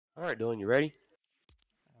All right, Dylan, you ready?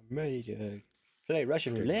 I'm ready to play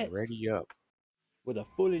Russian Okay, roulette ready up. with a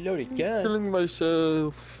fully loaded gun. Killing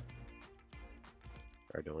myself.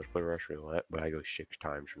 All right, Dylan, let's play Russian roulette, but I go 6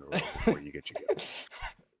 times in a row before you get your go.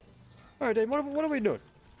 Alright, Dave, what are we doing?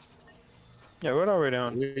 Yeah, what are we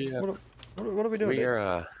doing? What are we doing? We Dave?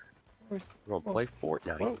 are We're- we're gonna play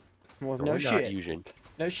Fortnite. Well, But no we're not shit. using.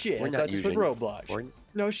 No shit. We're I not thought this was using- Roblox. We're,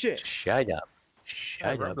 No shit. shut up. Hey,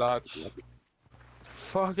 Shut up. Roblox.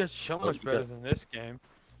 Fuck, it's so Oh, much you better got- than this game.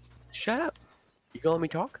 Shut up. You gonna let me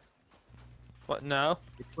talk? What? No.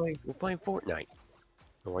 We're playing Fortnite.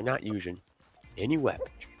 And we're not using any weapons.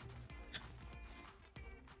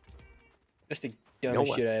 That's the No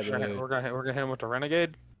dumbest way. shit I ever heard. We're gonna hit him with the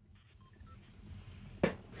renegade.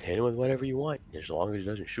 Hit him with whatever you want, as long as it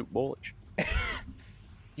doesn't shoot bullets.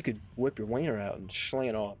 You could whip your wiener out and sling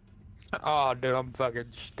it on. Oh, dude, I'm fucking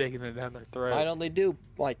sticking it down their throat. Might only do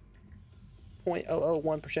like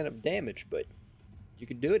 0.001% of damage, but you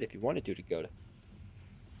could do it if you wanted to, Dakota.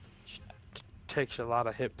 Takes a lot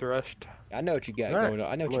of hip thrust. I know what you got Alright, going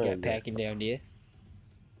on. I know what you well, got packing down there.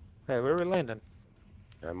 Hey, where are we landing?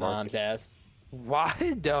 I'm on. Mom's ass. Why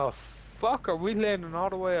the fuck are we landing all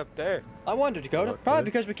the way up there? I wonder, Dakota. What, Probably dude?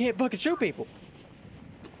 because we can't fucking shoot people.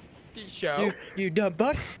 Show. You dumb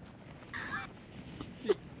buck.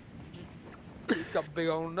 You got big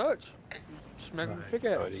old nuts. Smack him with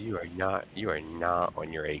your Cody, pickaxe. you are not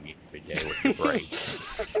on your A game today with your brain.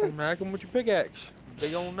 Smack him with your pickaxe.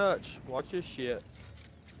 Big old nuts. Watch this shit.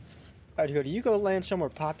 Alright, Dakota, you go land somewhere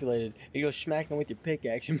populated, you go smack them with your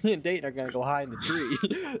pickaxe, and me and Dayton are gonna go hide in the tree.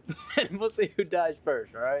 And we'll see who dies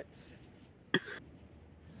first, alright?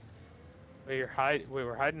 Wait,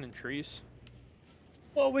 we're hiding in trees.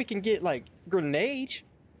 Well, we can get like grenades,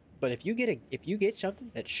 but if you get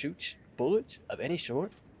something that shoots bullets of any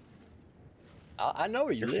sort, I know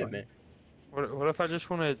where you You're live, fine. man. What if I just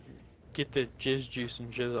want to get the jizz juice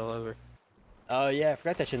and jizz all over? Oh yeah, I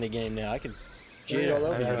forgot that's in the game now. I can jizz Yeah, all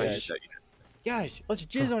over you I guys. Guys, let's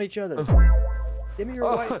jizz on each other. Give me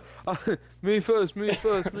your white. Me first, me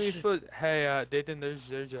first, me first. Hey, Dayton, there's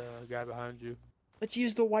a guy behind you. Let's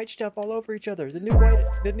use the white stuff all over each other. The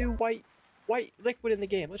new white liquid in the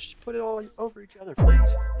game. Let's just put it all over each other, please,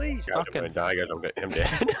 please. Guys, I'm gonna die. Guys, I'm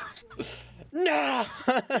dead. No.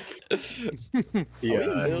 He is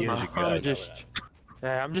a gun.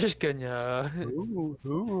 I'm just gonna.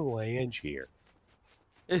 Who lands here?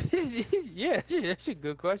 Yeah, that's a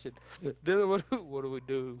good question. Dylan, what do we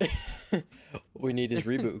do? We need his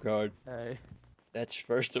reboot card. Hey, That's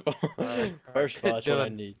first of all. Alright, First of all, that's what I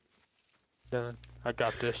Dylan. need. Dylan, I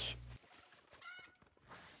got this.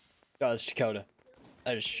 God, it's Dakota.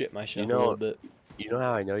 I just shit myself You a know- little bit You know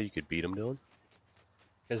how I know you could beat him, Dylan?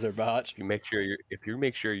 because they're bots. If you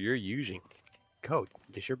make sure you're using code,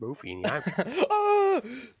 get your boofy in the eye. Oh!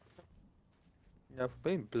 Yeah, for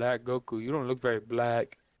being Black Goku, you don't look very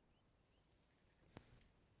black.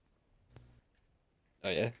 Oh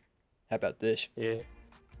yeah. How about this? Yeah.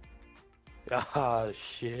 Ah,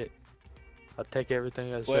 shit. I'll take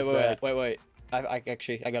everything I said Wait, back. wait.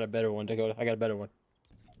 I got a better one, Dakota. I got a better one.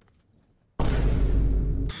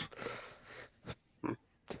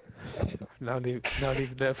 Not even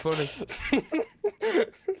that funny.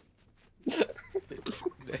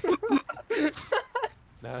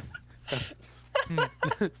 Not,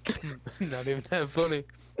 not even that funny.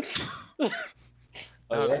 Oh,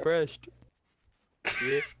 Not yeah? impressed.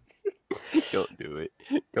 Yeah. Don't do it.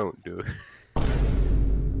 Don't do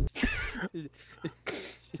it.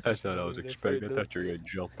 That's not what I was expecting. I thought you were gonna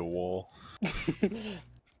jump the wall.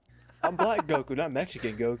 I'm Black Goku, not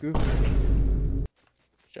Mexican Goku.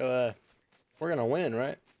 So, we're gonna win,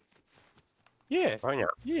 right? Yeah. Right now.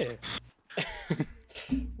 Yeah.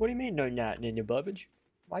 What do you mean, no, not Ninja Bubbage?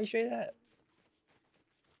 Why you say that?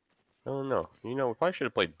 I don't know. You know, we probably should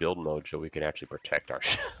have played build mode so we could actually protect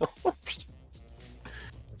ourselves.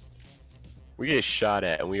 We get shot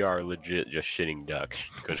at and we are legit just shitting ducks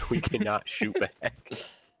because we cannot shoot back.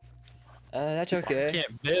 That's okay.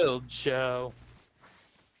 Can't build, so.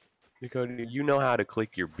 Because you know how to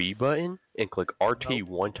click your B button and click RT Nope.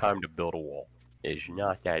 one time to build a wall. It's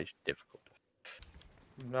not that difficult.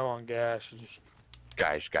 No on gas. Just,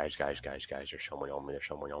 Guys, there's someone on me, there's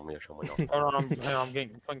someone on me. hold on, hang on, I'm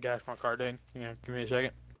getting putting gas in my car, Dane. Yeah, give me a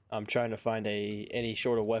second. I'm trying to find any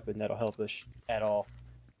sort of weapon that'll help us at all.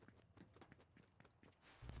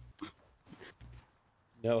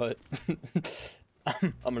 You know what?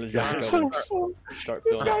 I'm gonna drop Guys, it over. Start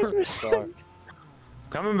filming. Start.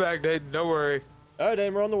 Coming back, Dane. Don't worry. Alright,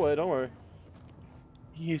 Dave, we're on the way. Don't worry.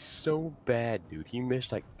 He is so bad, dude. He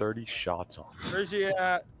missed like 30 shots on me. Where's he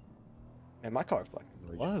at? Man, my car fucking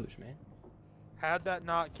blows, man. How'd that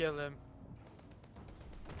not kill him?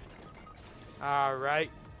 Alright.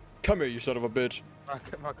 Come here, you son of a bitch.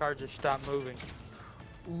 My car just stopped moving.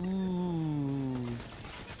 Ooh.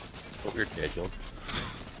 Oh, you're dead, Dylan.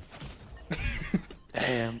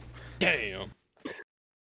 Damn. Damn.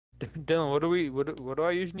 Dylan, what do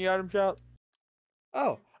I use in the item shop?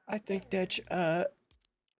 Oh, I think that's, let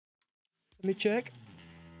me check.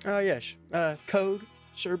 Oh, yes. Code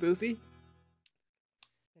Sir Boofy.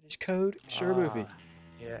 That is code Sir Boofy.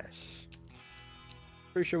 Yes.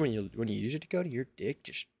 Pretty sure when you use it, Dakota, your dick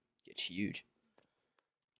just gets huge.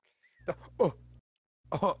 Oh,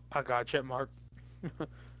 I got a check mark.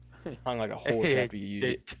 Hung like a horse after you use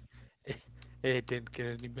it. It didn't get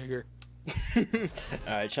any bigger.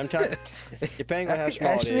 Alright, sometimes, depending on how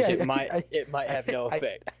small Actually, it is, it might have no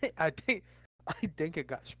effect. I think it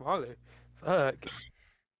got smaller. Fuck.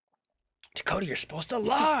 Dakota, you're supposed to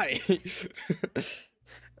lie!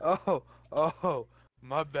 Oh,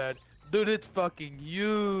 my bad. Dude, it's fucking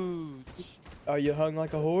huge. Are you hung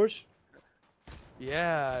like a horse?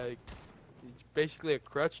 Yeah, it's basically a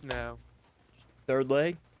crutch now. Third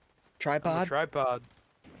leg? I'm a Tripod? tripod.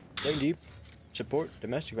 Dang, do you support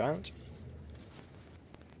domestic violence?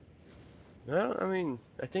 Well, I mean,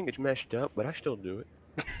 I think it's messed up, but I still do it.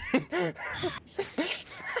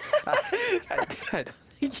 I don't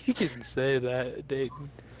think you can say that, Dayton.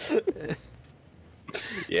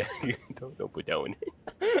 Yeah, don't put that one in.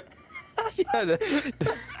 Yeah,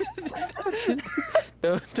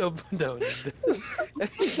 don't put that one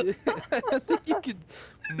in. I don't think you can.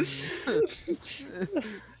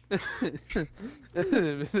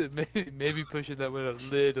 Maybe pushing that one a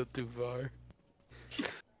little too far.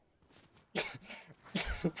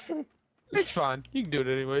 It's fine. You can do it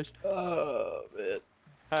anyways. Oh, man.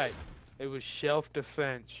 Hey, it was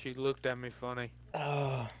self-defense. She looked at me funny.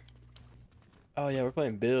 Oh. Oh, yeah, we're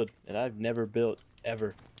playing build, and I've never built,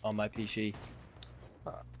 ever, on my PC.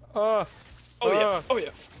 Oh yeah. Oh,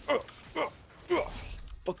 yeah.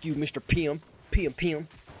 Fuck you, Mr. PM. PM.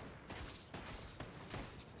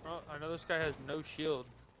 Well, I know this guy has no shield.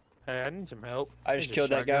 Hey, I need some help. I just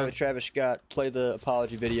killed that guy with Travis Scott. Play the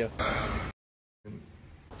apology video.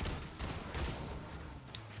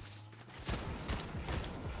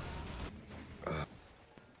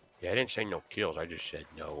 Yeah, I didn't say no kills. I just said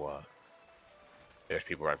no, there's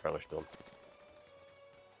people right in front of us still.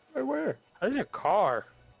 Where? There's a car.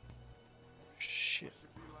 Shit.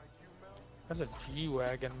 That's a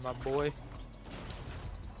G-Wagon, my boy.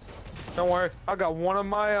 Don't worry, I got one of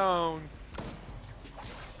my own.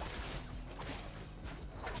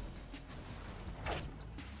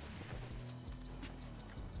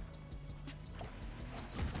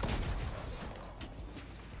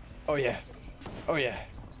 Oh, yeah. Oh, yeah.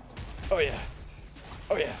 Oh, yeah.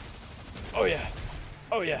 Oh, yeah. Oh, yeah.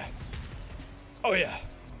 Oh, yeah. Oh, yeah.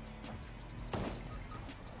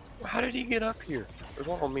 How did he get up here? There's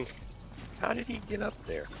one on me. How did he get up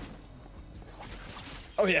there?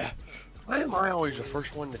 Oh, yeah. Why am I always the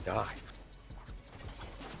first one to die?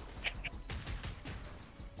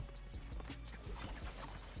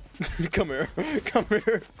 Come here. Come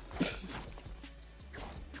here.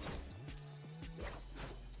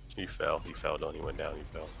 He fell. He fell. Don't he went down. He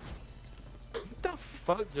fell. What the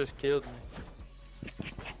fuck just killed me?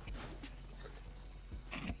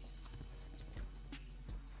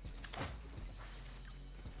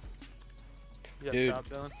 You got Dude. top,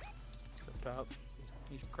 Dylan? Got top.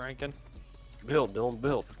 He's cranking. Build, Dylan,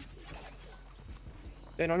 build.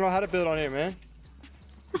 They don't know how to build on here, man.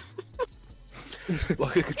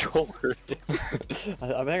 Like a controller.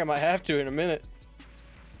 I think I might have to in a minute.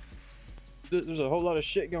 There's a whole lot of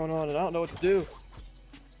shit going on, and I don't know what to do.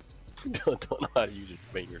 don't know how to use his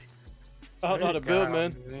fingers. I don't know how to build,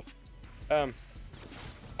 man.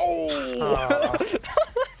 Oh!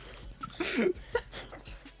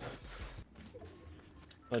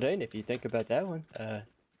 Well, Dane, if you think about that one,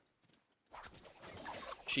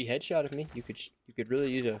 she headshotted me. You could really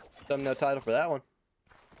use a thumbnail title for that one.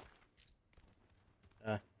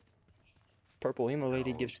 Purple emo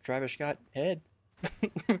lady gives Travis Scott head.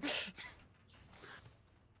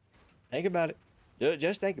 Think about it.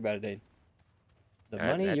 Just think about it, Dane. The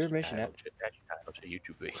money you're missing out. That's a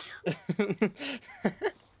YouTube video.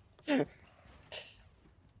 The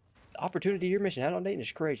opportunity you're missing out on, Dayton,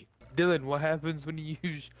 is crazy. Dylan, what happens when you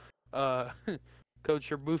use Code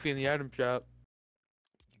Sherboofy in the item shop?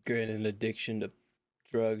 You get an addiction to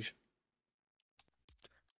drugs.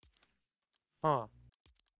 Huh.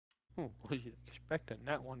 Wasn't expecting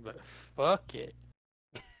that one, but fuck it.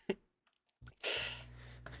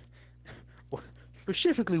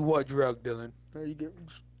 Specifically, what drug, Dylan? Are you getting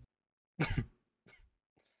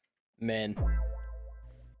Men.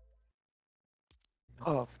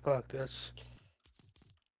 Oh fuck, that's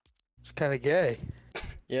it's kind of gay.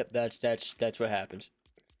 Yep, that's what happens.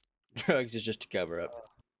 Drugs is just a cover up.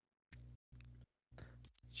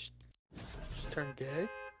 Just turn gay.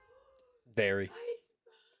 Very.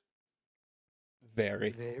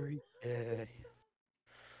 Very. Very gay.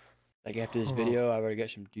 Like after this Oh. video, I already got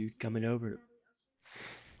some dude coming over to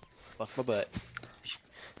fuck my butt.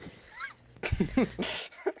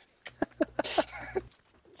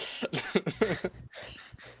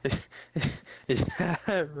 Is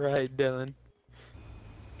that right, Dylan?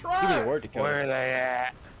 Give me a word to come. Where are they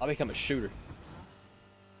at? I'll become a shooter.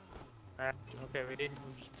 Okay, we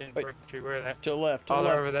just didn't Wait. break the tree. Where are they? To the left. To Oh, the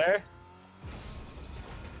they're left. over there.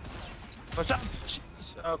 What's up? Jeez.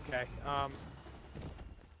 Okay.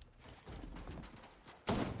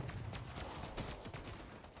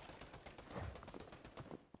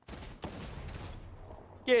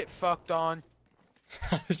 Get fucked on.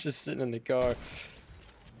 I was just sitting in the car.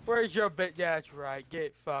 Where's your bit? That's right.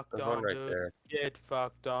 Get fucked There's on, one right dude. there. Get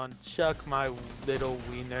fucked on. Suck my little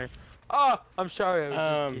wiener. Oh, I'm sorry.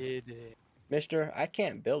 I was just kidding. Mister, I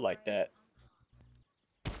can't build like that.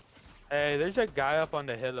 Hey, there's a guy up on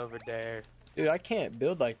the hill over there. Dude, I can't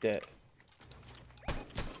build like that.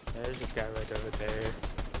 There's this guy right over there.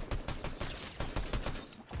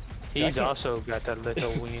 I He's can't- also got that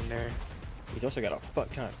little wiener. He's also got a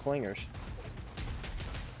fuck ton of clingers.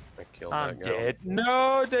 I killed I'm that guy. dead.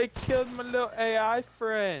 No, they killed my little AI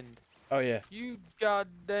friend. Oh yeah. You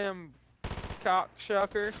goddamn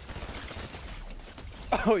cocksucker.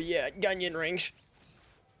 Oh yeah, onion rings.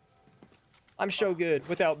 I'm so good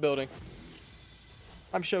without building.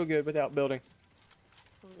 I'm so good without building.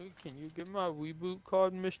 Can you get my reboot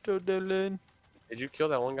card, Mr. Dylan? Did you kill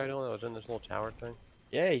that one guy Dylan, that was in this little tower thing?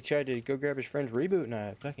 Yeah, he tried to go grab his friend's reboot and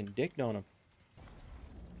I fucking dicked on him.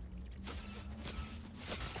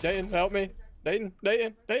 Dayton, help me. Dayton.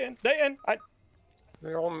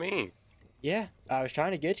 They're all me. Yeah, I was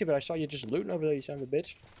trying to get you, but I saw you just looting over there, you son of a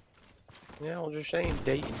bitch. Yeah, I was just saying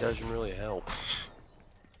dating doesn't really help.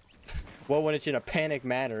 Well, when it's in a panic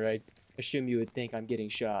manner, I assume you would think I'm getting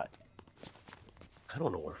shot. I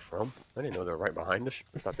don't know where from. I didn't know they were right behind us.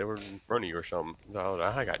 I thought they were in front of you or something. No,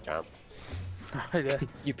 I got time.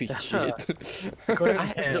 You piece of shit.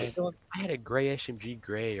 I had a gray SMG,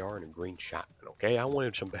 gray AR, and a green shotgun, okay? I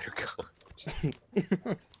wanted some better guns.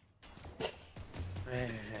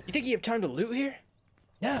 Man. You think you have time to loot here?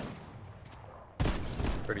 No.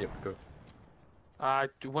 Ready up to go. I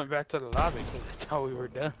went back to the lobby because I thought we were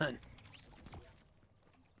done.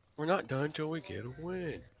 We're not done until we get a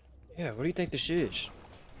win. Yeah, what do you think this is?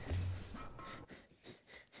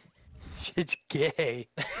 It's gay.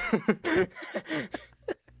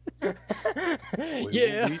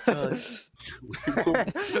 Yeah. We will be done.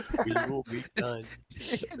 We will be done.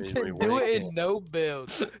 Do it in no build.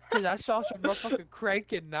 Cause I saw some motherfucking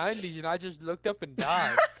crank in 90s and I just looked up and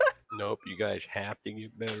died. Nope, you guys have to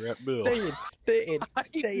get better at build. Dayton,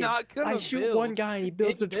 I'm not gonna I shoot build. one guy and he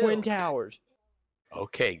builds the Big twin build. towers.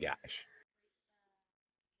 Okay, guys.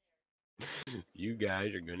 You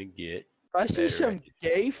guys are gonna get. If I see better some at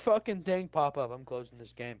gay fucking thing pop up, I'm closing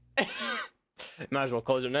this game. Might as well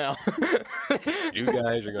close it now. You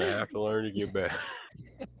guys are gonna have to learn to get better.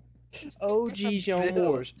 OG's on Bill.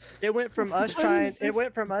 wars. It went from us What trying. is It this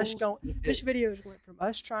went from us going. bullshit? This video went from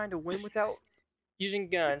us trying to win without using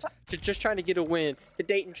guns to just trying to get a win to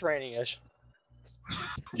Dayton training us.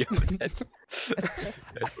 Yeah, that's,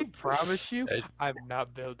 I promise you, that's- I'm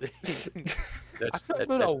not building. I that's, could that-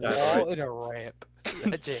 put a that's wall right. and a ramp.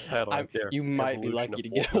 That's it. That right there. You might be Evolution lucky to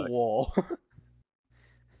of get a Fortnite. wall.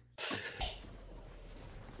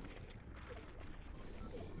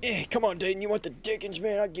 Eh, come on, Dayton. You want the dickens,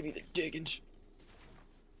 man? I'll give you the dickens.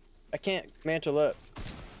 I can't mantle up.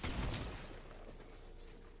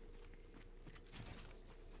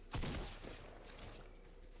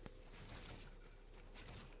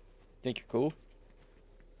 Think you're cool?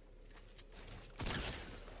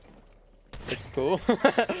 Think you're cool?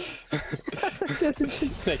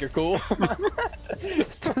 Think you're cool?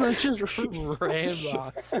 I just ran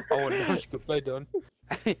by. Oh, that was good play, done.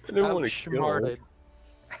 didn't wanna kill him. Outsmarted.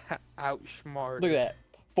 Outsmarted. Look at that.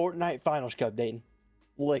 Fortnite Finals Cup, Dayton.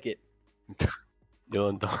 Lick it.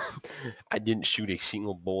 Dylan, I didn't shoot a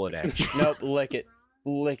single bullet at you. Nope, lick it.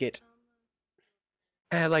 Lick it.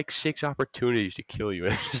 I had like 6 opportunities to kill you,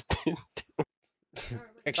 and I just didn't.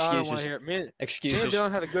 I don't want to Excuses. hear it. Me and Excuses.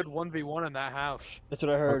 Dylan had a good 1v1 in that house. That's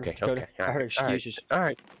what I heard. Okay, Dakota. okay. I heard excuses. All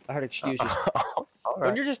right. I heard excuses. All When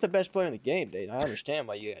right. you're just the best player in the game, Dayton, I understand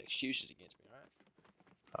why you got excuses against me.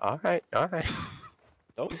 All right. All right.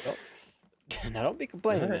 Don't. Now don't be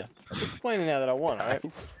complaining Alright. now. Don't be complaining now that I won. All right.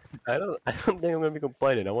 I don't think I'm gonna be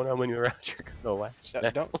complaining. I wonder how many rounds you're gonna last.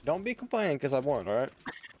 Don't be complaining because I won, all right?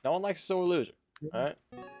 No one likes a sore loser, all right?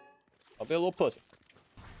 I'll be a little pussy.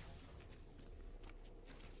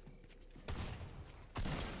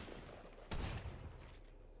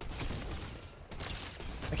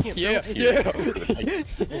 I can't. Yeah.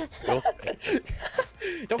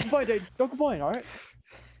 Don't complain, Dave. Don't complain, all right?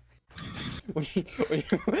 When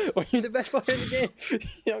you're the best player in the game,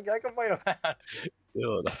 you don't gotta complain about it.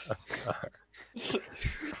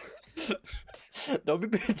 Don't be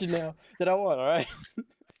bitching now that I won, all right?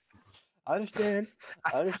 I understand.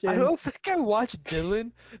 I don't think I watched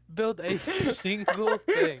Dylan build a single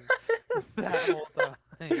thing that whole time.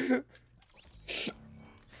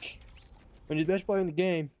 When you're the best player in the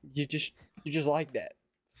game, you just like that.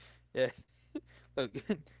 Yeah. Look,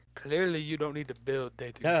 clearly you don't need to build,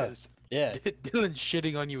 Dayton. No. Yeah. Dylan's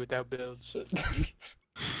shitting on you without builds.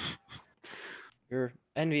 You're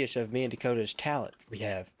envious of me and Dakota's talent we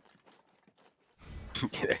have.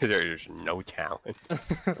 There's no talent.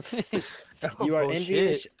 You are Bullshit.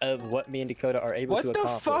 envious of what me and Dakota are able to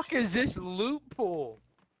accomplish. What the fuck is this loophole?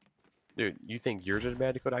 Dude, you think yours is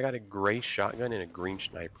bad, Dakota? I got a gray shotgun and a green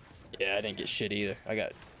sniper. Yeah, I didn't get shit either. I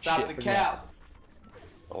got Stop shit the from cap.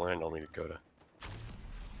 Oh, and only Dakota.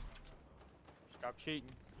 Stop cheating.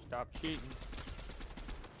 Stop cheating.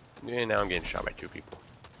 Yeah, now I'm getting shot by 2 people.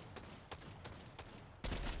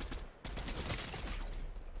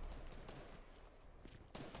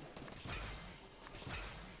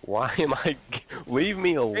 Why am I? Leave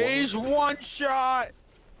me alone. He's one shot.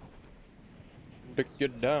 Dick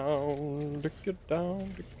it down, dick it down,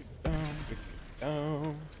 dick it down, dick it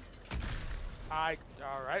down.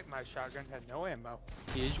 Alright, my shotgun had no ammo.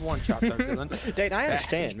 He's one shot though, Dylan. Dayton, I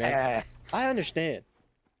understand, man. I understand.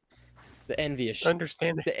 The envious.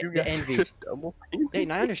 Understand that The- you the guys envy. just double team me?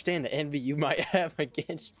 Dayton, I understand the envy you might have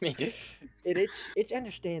against me. It's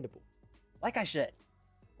understandable. Like I said,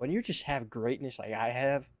 when you just have greatness like I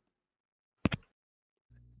have,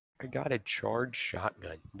 I got a charged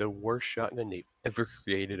shotgun, the worst shotgun they've ever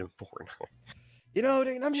created in Fortnite. you know,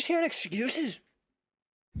 Dayton, I'm just hearing excuses.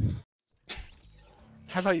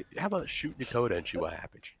 How about shoot Dakota and see what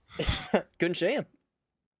happens? Couldn't see him.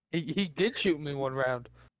 He did shoot me one round.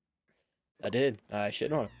 I did. I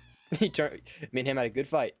shit on him. He turned. Me and him had a good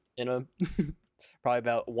fight. In a probably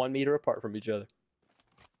about 1 meter apart from each other.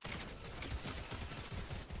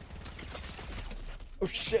 Oh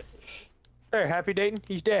shit! There, happy Dayton?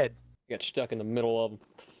 He's dead. Got stuck in the middle of him.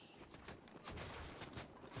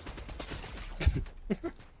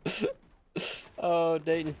 Oh,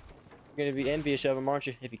 Dayton, you're gonna be envious of him, aren't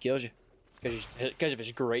you? If he kills you, because of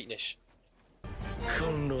his greatness.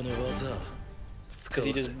 Because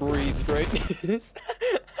he just breathes greatness.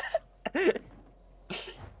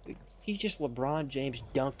 He just LeBron James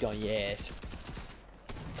dunked on your ass.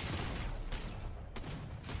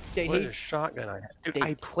 What a shotgun I had. Dude,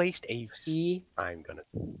 I placed a... He I'm gonna...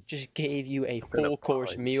 just gave you a gonna full course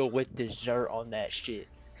punch. meal with dessert on that shit.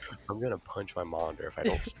 I'm gonna punch my monitor if I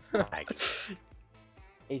don't snag it.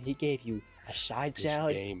 And he gave you a side This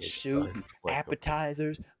salad, game is soup, unplayable.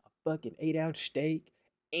 appetizers, a fucking 8-ounce steak,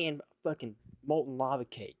 and a fucking molten lava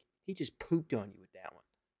cake. He just pooped on you with that one.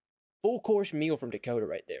 Full course meal from Dakota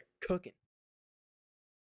right there. Cooking.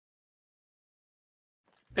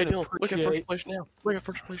 Hey, Dylan, look at first Appreciate place now. Look at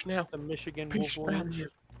first place now. the Michigan Peace Wolverines. out.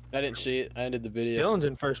 I didn't see it. I ended the video. Dylan's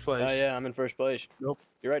in first place. Oh yeah, I'm in first place. Nope.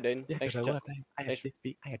 You're right, Dayton. Yeah, Thanks for I telling left. I had thanks for-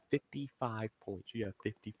 50. I had 55 points. You have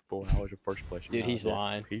 54 hours of first place. Dude, he's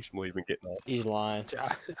lying. He's even getting off. He's lying.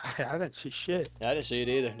 I didn't see shit. I didn't see it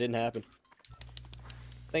either. Didn't happen.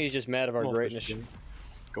 I think he's just mad of our Come on, greatness. Christian.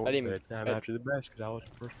 Going I to didn't- bed time I- after the best because I was in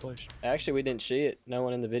first place. Actually, we didn't see it. No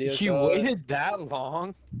one in the video You saw it. waited that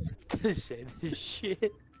long to say this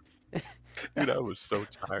shit. Dude, I was so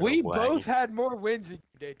tired. We of lagging. both had more wins than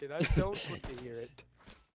you, Dayton. I don't want to hear it.